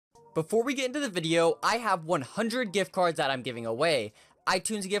Before we get into the video, I have 100 gift cards that I'm giving away.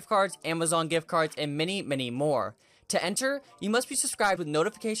 iTunes gift cards, Amazon gift cards, and many, many more. To enter, you must be subscribed with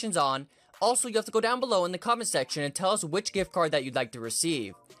notifications on. Also, you have to go down below in the comment section and tell us which gift card that you'd like to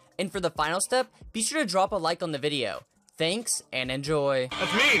receive. And for the final step, be sure to drop a like on the video. Thanks, and enjoy.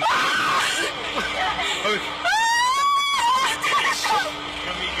 That's me!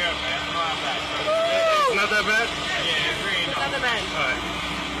 It's not that bad? Yeah, it's really not that bad. Alright.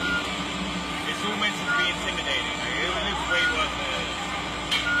 It's too much to be intimidating. Like, it looks way worse.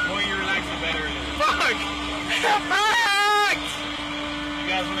 The more you relax, the better it is. Fuck! Fuck! You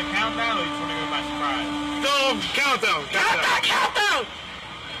guys want to count down or you just want to go by surprise? No, countdown! Countdown!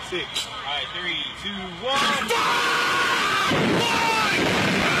 6. Alright, 3, 2, 1.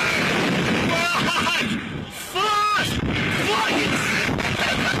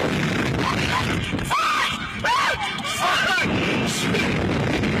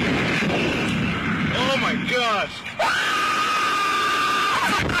 Oh my gosh! Fuck!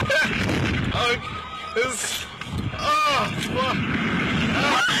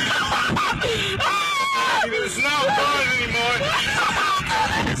 It's not fun anymore.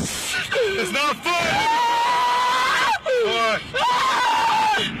 It's not fun.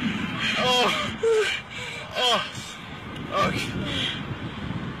 Okay.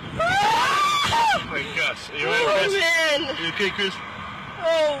 Oh my gosh! Are you alright, Chris? Man. Are you okay, Chris?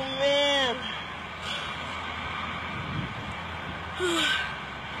 Oh man.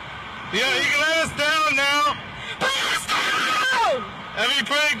 Yeah, you can let us down now. Let us down! I mean,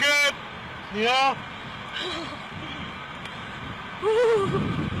 pretty good. You know?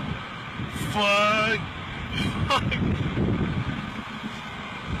 Fuck.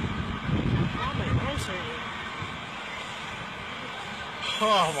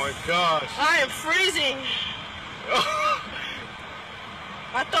 Oh my gosh. I am freezing.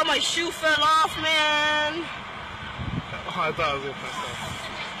 I thought my shoe fell off, man. Oh, I thought I was gonna pass out.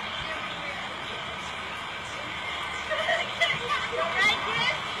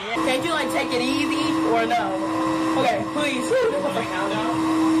 Can't you like take it easy or no? Okay, please. Start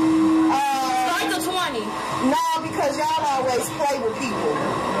to 20. No, because y'all always play with people.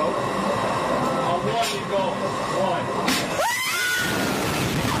 Nope. On 1, you go. 1.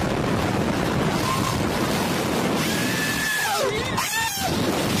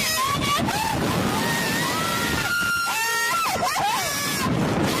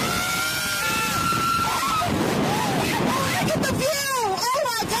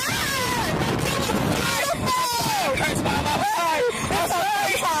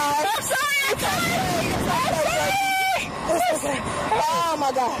 Oh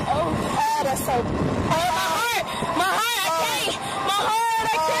my God. Oh, that's so. Oh, my heart, I can't. My heart,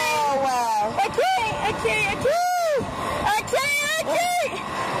 I can't. Oh, wow. I can't.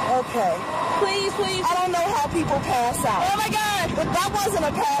 Okay. Please. I don't know how people pass out. Oh my God. But that wasn't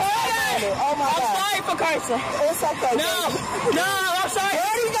a pass out moment. Oh my God. I'm sorry for cursing. It's okay. No, I'm sorry.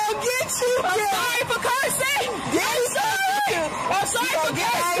 Daddy gonna get you. I'm sorry for cursing. I'm sorry. I'm sorry for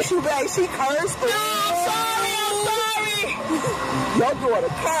cursing. You, babe. She cursed. No, I'm sorry. Your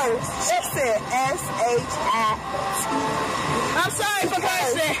daughter cursed. She said S-H-I-T. I'm sorry for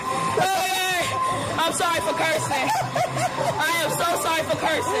cursing. I'm sorry for cursing. I am so sorry for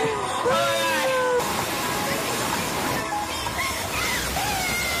cursing. Oh,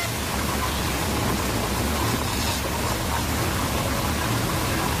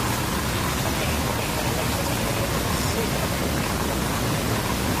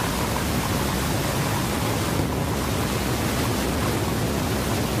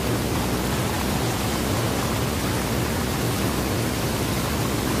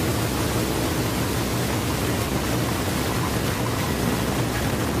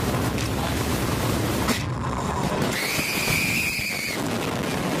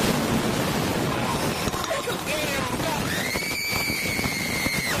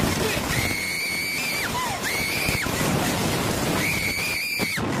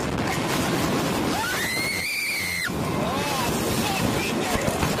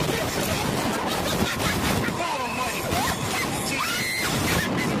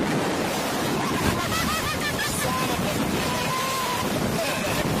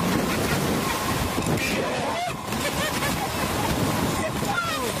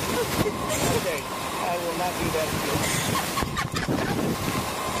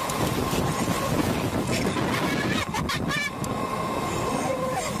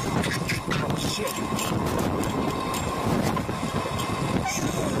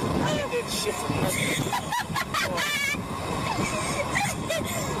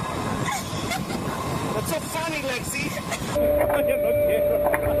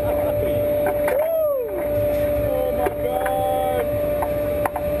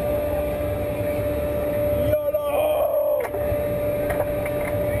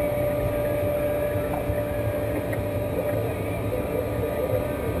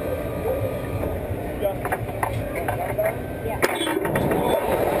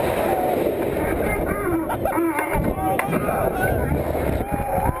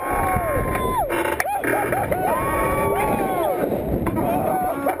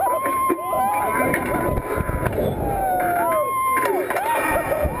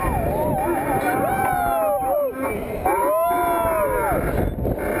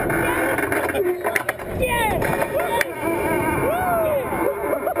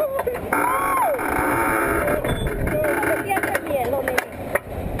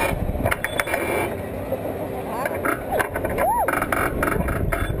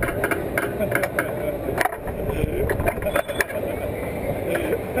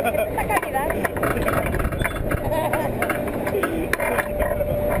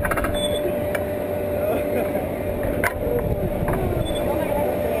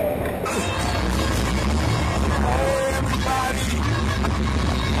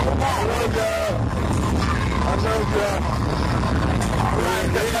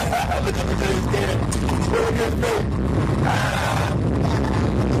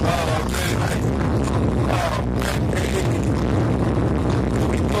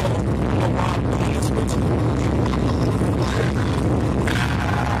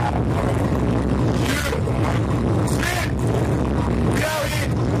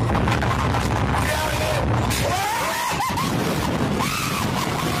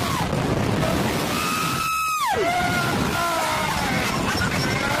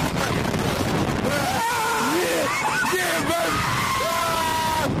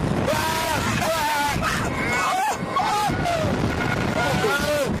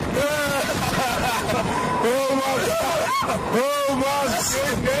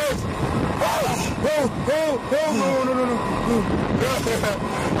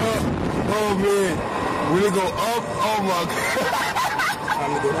 Oh man, when it go up, oh my god.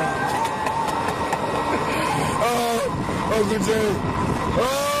 Time to go down. Oh, Uncle Jay.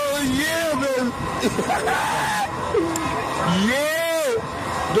 Oh yeah, man. Yeah.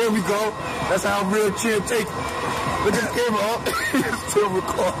 There we go. That's how real chill take it. Look at the camera up. It's still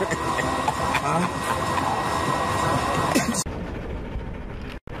recording. Huh?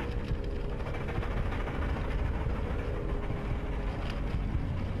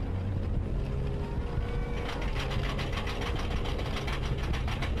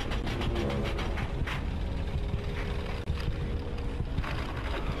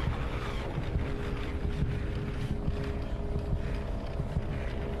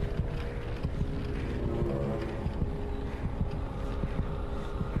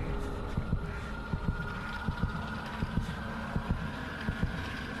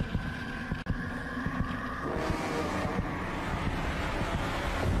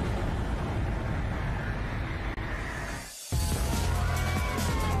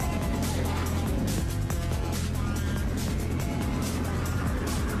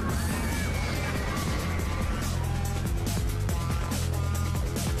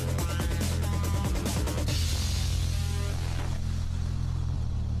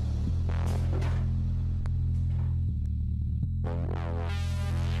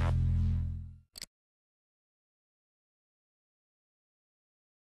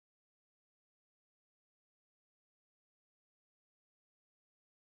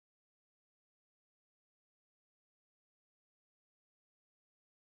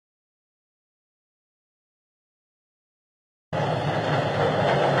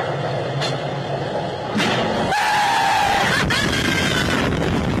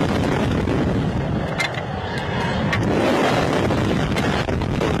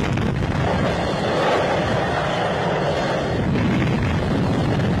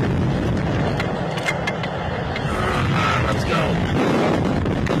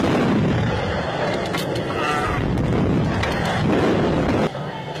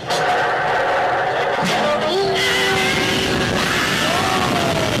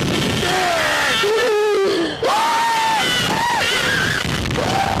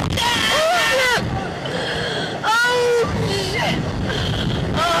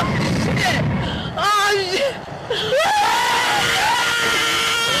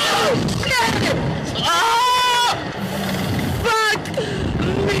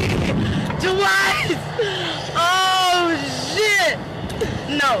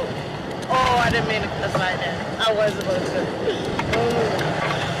 No. Oh, I didn't mean to cuss like that. I wasn't supposed to.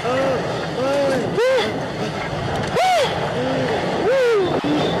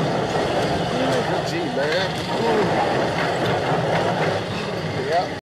 Gee, man.